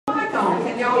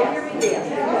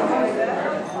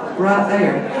Right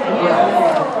there.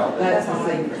 Yeah, that's the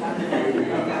secret.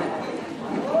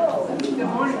 Good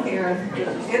morning, Karen.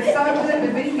 It's so good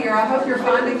to be here. I hope you're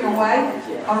finding your way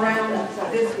around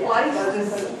this place,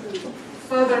 this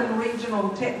Southern Regional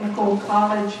Technical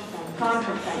College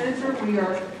Conference Center.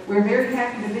 We're very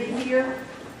happy to be here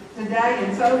today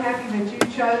and so happy that you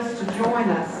chose to join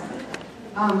us.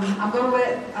 I'm going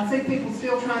to I see people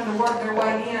still trying to work their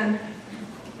way in,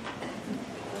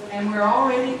 and we're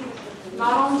already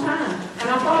not on time. And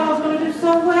I thought I was going to do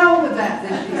so well with that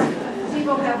this year.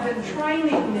 People have been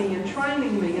training me,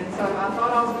 and so I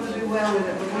thought I was going to do well with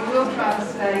it. But we will try to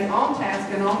stay on task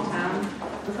and on time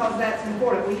because that's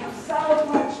important. We have so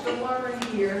much to learn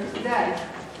here today.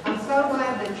 I'm so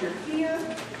glad that you're here,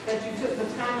 that you took the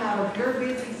time out of your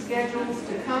busy schedules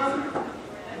to come.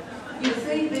 You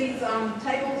see these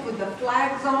tables with the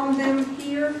flags on them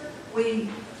here.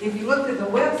 If you looked at the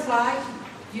website,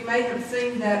 you may have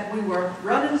seen that we were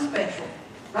running a special,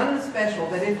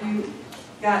 that if you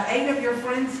got 8 of your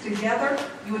friends together,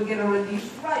 you would get a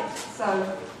reduced rate.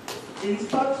 So these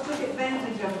folks took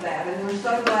advantage of that, and we're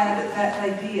so glad that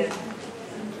they did.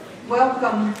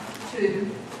 Welcome to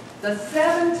the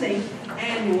 17th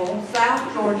Annual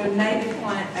South Georgia Native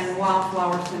Plant and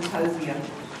Wildflower Symposium.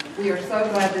 We are so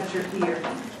glad that you're here.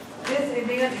 This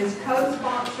event is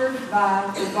co-sponsored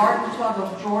by the Garden Club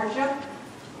of Georgia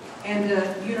and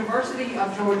the University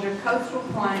of Georgia Coastal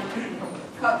Plain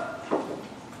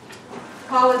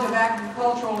College of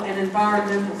Agricultural and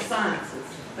Environmental Sciences.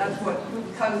 That's what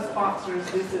co-sponsors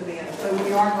this event. So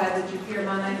we are glad that you're here.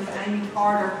 My name is Amy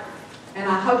Carter, and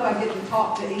I hope I get to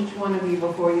talk to each one of you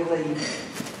before you leave.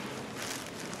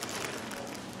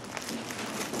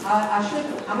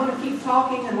 I'm going to keep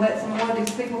talking and let some more of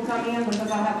these people come in because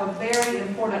I have a very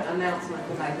important announcement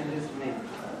to make in just a minute.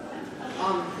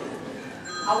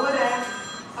 I would ask,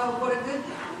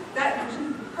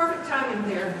 perfect timing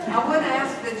there. I would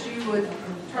ask that you would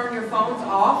turn your phones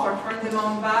off or turn them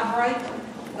on vibrate.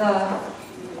 The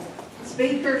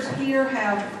speakers here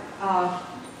have,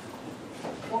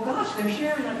 well gosh, they're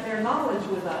sharing their knowledge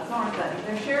with us, aren't they?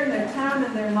 They're sharing their time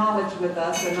and their knowledge with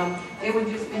us, and it would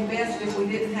just be best if we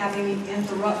didn't have any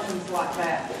interruptions like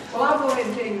that. Well, I'll go ahead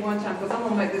and tell you one time, because I'm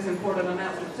going to make this important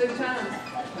announcement 2 times.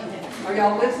 Are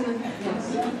y'all listening?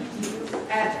 Yes.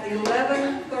 At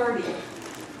 11:30,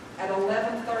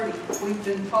 we've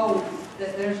been told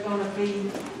that there's going to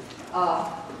be a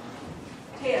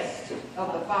test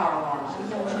of the fire alarms.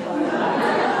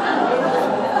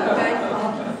 Okay?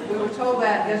 We were told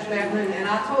that yesterday afternoon, and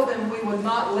I told them we would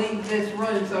not leave this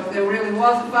room, so if there really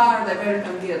was a fire, they better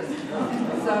come get us.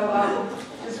 So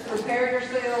just prepare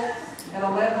yourselves at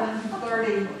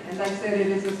 11:30, and they said it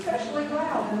is especially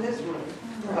loud in this room.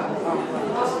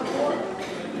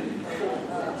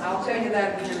 I'll tell you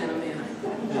that again in a minute.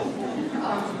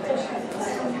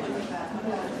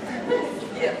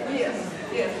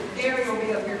 Yes. Gary will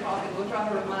be up here talking. We'll try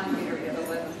to remind Gary at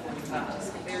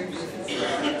 11:45. Very good.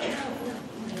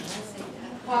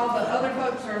 While the other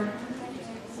folks are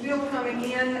still coming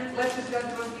in, let's just go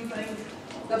through a few things.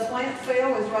 The plant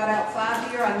sale is right outside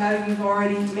here. I know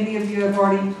many of you have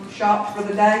already shopped for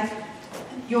the day.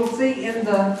 You'll see in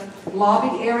the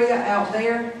lobby area out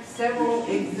there several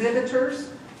exhibitors.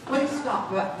 Please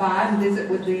stop by and visit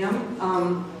with them.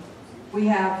 We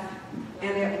have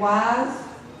Annette Wise.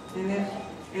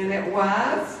 Annette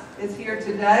Wise is here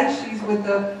today. She's with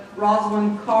the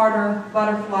Rosalind Carter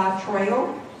Butterfly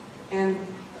Trail and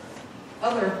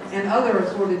other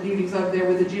assorted duties over there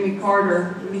with the Jimmy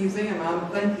Carter Museum, I'm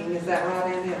thinking. Is that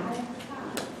right, Annette?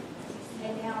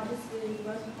 And now just the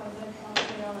Rosalind Carter Butterfly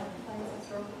Trail and Plains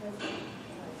Historical Preservation.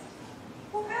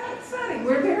 Well, how exciting.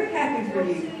 We're very happy for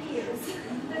you. 2 years.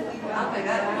 I'll take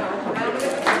that.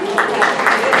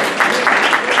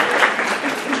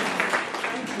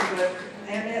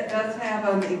 Annette does have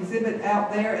an exhibit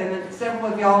out there, and several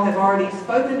of y'all have already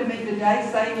spoken to me today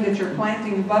saying that you're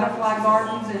planting butterfly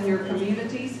gardens in your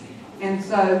communities. And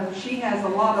so she has a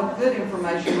lot of good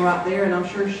information right there, and I'm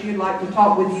sure she'd like to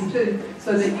talk with you too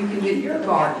so that you can get your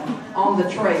garden on the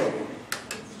trail.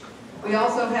 We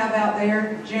also have out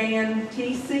there Jan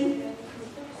Teesey.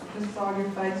 Just saw your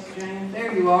face, Jan.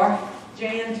 There you are.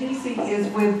 Jan Teesey is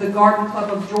with the Garden Club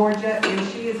of Georgia, and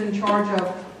she is in charge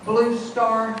of Blue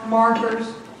Star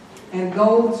markers and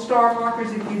Gold Star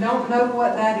markers. If you don't know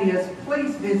what that is,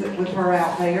 please visit with her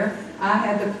out there. I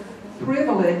had the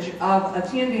privilege of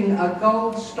attending a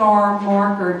Gold Star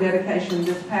marker dedication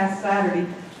this past Saturday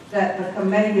that the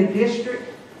Camellia District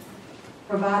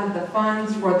provided the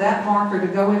funds for that marker to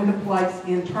go into place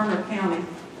in Turner County.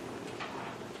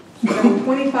 There were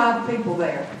 25 people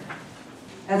there.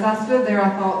 as I stood there, I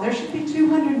thought, there should be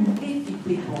 250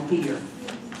 people here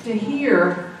to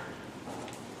hear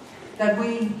that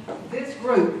this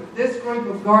group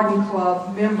of Garden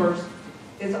Club members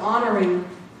is honoring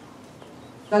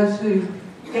those who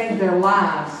gave their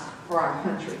lives for our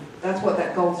country. That's what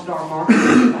that Gold Star Marker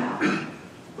is about.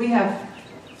 We have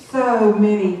so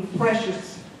many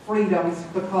precious freedoms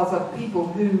because of people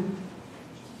who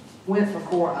went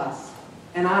before us.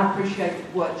 And I appreciate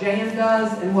what Jan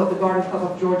does and what the Garden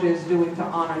Club of Georgia is doing to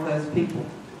honor those people.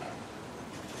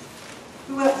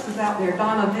 Who else is out there?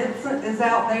 Donna Vincent is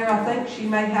out there. I think she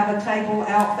may have a table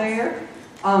out there.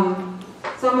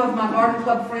 Some of my Garden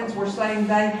Club friends were saying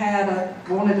they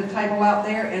wanted a table out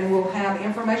there, and we'll have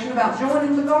information about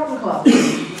joining the Garden Club.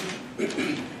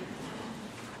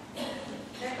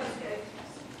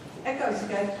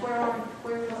 Echoscapes,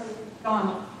 where is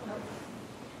Donna?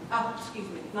 Oh, excuse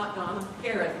me, not Donna,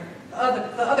 Karen, the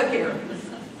other Karen.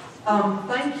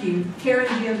 Thank you. Karen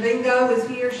Gianvingo is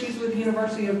here. She's with the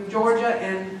University of Georgia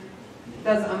and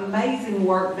does amazing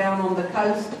work down on the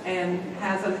coast and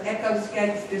has an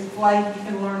Echoscapes display. You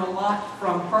can learn a lot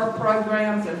from her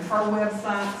programs and her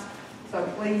websites. So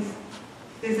please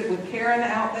visit with Karen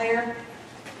out there.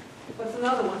 What's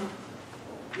another one?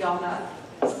 Y'all know?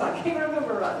 So I can't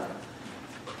remember right now.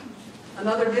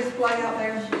 Another display out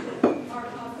there.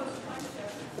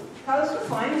 Coastal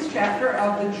Plains chapter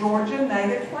of the Georgia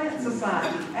Native Plant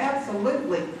Society.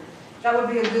 Absolutely. That would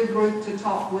be a good group to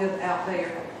talk with out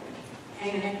there.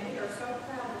 And we are so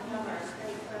proud to have our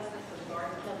state president of the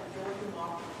Garden Club of Georgia,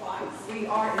 Martha Price. We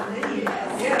are indeed.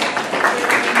 Yes.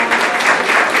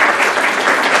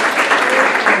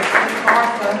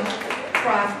 Martha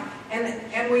Price.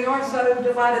 And we are so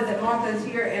delighted that Martha is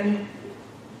here, and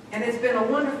it's been a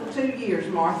wonderful 2 years,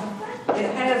 Martha.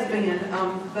 It has been.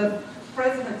 The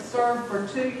president served for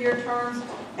 2-year terms,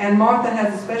 and Martha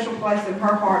has a special place in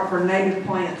her heart for native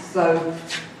plants. So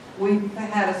we've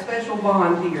had a special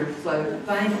bond here. So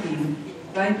thank you.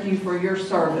 Thank you for your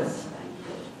service.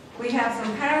 We have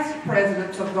some past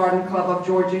presidents of Garden Club of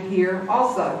Georgia here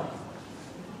also.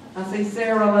 I see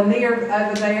Sarah Lanier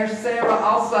over there. Sarah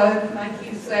also, thank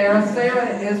you, Sarah.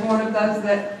 Sarah is one of those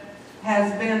that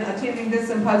has been attending this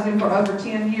symposium for over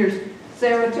 10 years.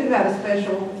 Sarah, too, had a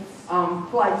special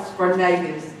place for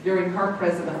natives during her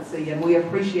presidency, and we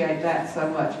appreciate that so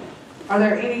much. Are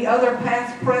there any other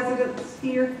past presidents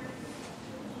here?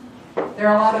 There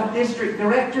are a lot of district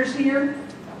directors here.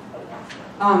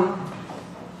 I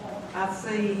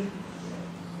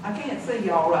can't see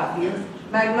y'all right here.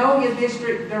 Magnolia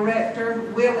District Director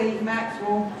Willie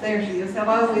Maxwell, there she is.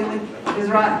 Hello, Willie, is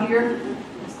right here.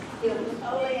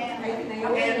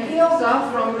 And Hilda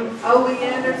from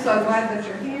Oleander, so glad that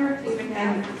you're here.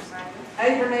 And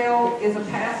Avernell is a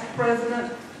past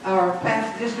president, or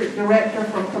past district director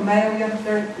from Camellia.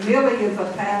 Millie is a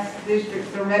past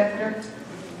district director.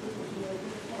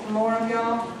 More of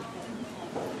y'all?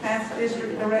 Past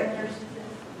district directors.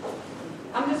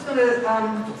 I'm just going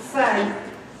to say,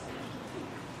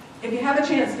 if you have a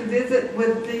chance to visit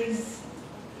with these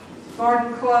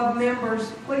Garden Club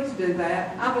members, please do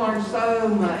that. I've learned so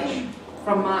much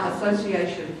from my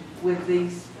association with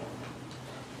these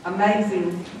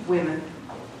amazing women.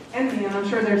 And men, I'm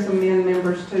sure there's some men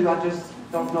members too, I just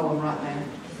don't know them right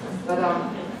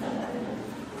now.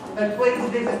 But please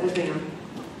visit with them.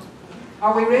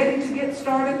 Are we ready to get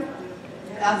started?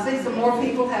 I see some more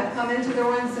people have come into the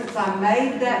room since I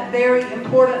made that very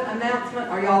important announcement.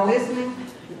 Are y'all listening?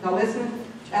 Y'all listening?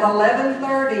 At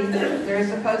 11:30, there is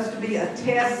supposed to be a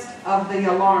test of the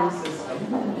alarm system.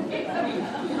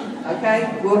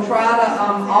 Okay? We'll try to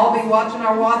all be watching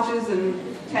our watches and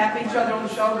tap each other on the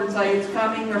shoulder and say it's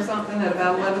coming or something at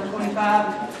about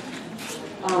 11:25.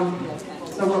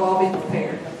 So we'll all be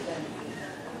prepared.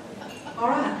 All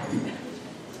right.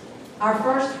 Our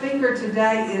first speaker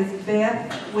today is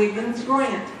Beth Wiggins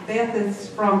Grant. Beth is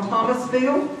from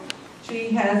Thomasville.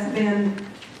 She has been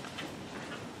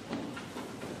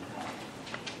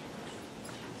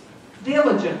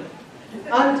diligent,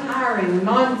 untiring,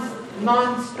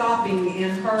 non-stopping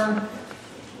in her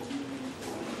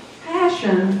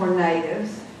passion for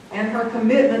natives and her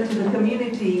commitment to the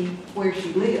community where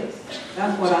she lives.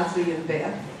 That's what I see in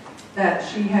Beth, that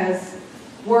she has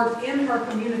worked in her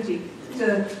community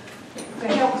to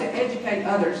help to educate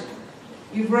others.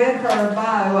 You've read her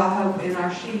bio, I hope, in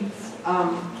our sheets.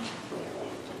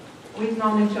 We've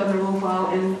known each other a little while,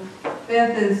 and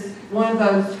Beth is one of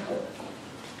those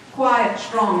quiet,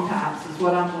 strong types, is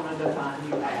what I'm going to define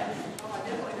you as.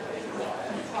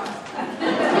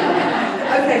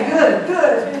 Okay,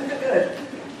 good.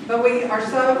 But we are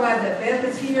so glad that Beth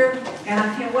is here, and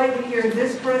I can't wait to hear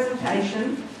this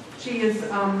presentation. She is,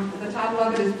 the title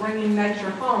of it is Bringing Nature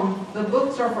Home. The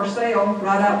books are for sale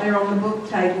right out there on the book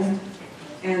table.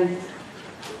 And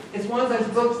it's one of those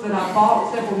books that I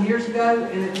bought several years ago,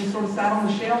 and it just sort of sat on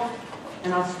the shelf.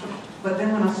 But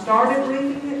then when I started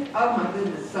reading it, oh my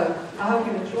goodness. So I hope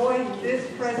you enjoy this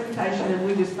presentation, and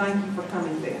we just thank you for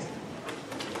coming, Beth.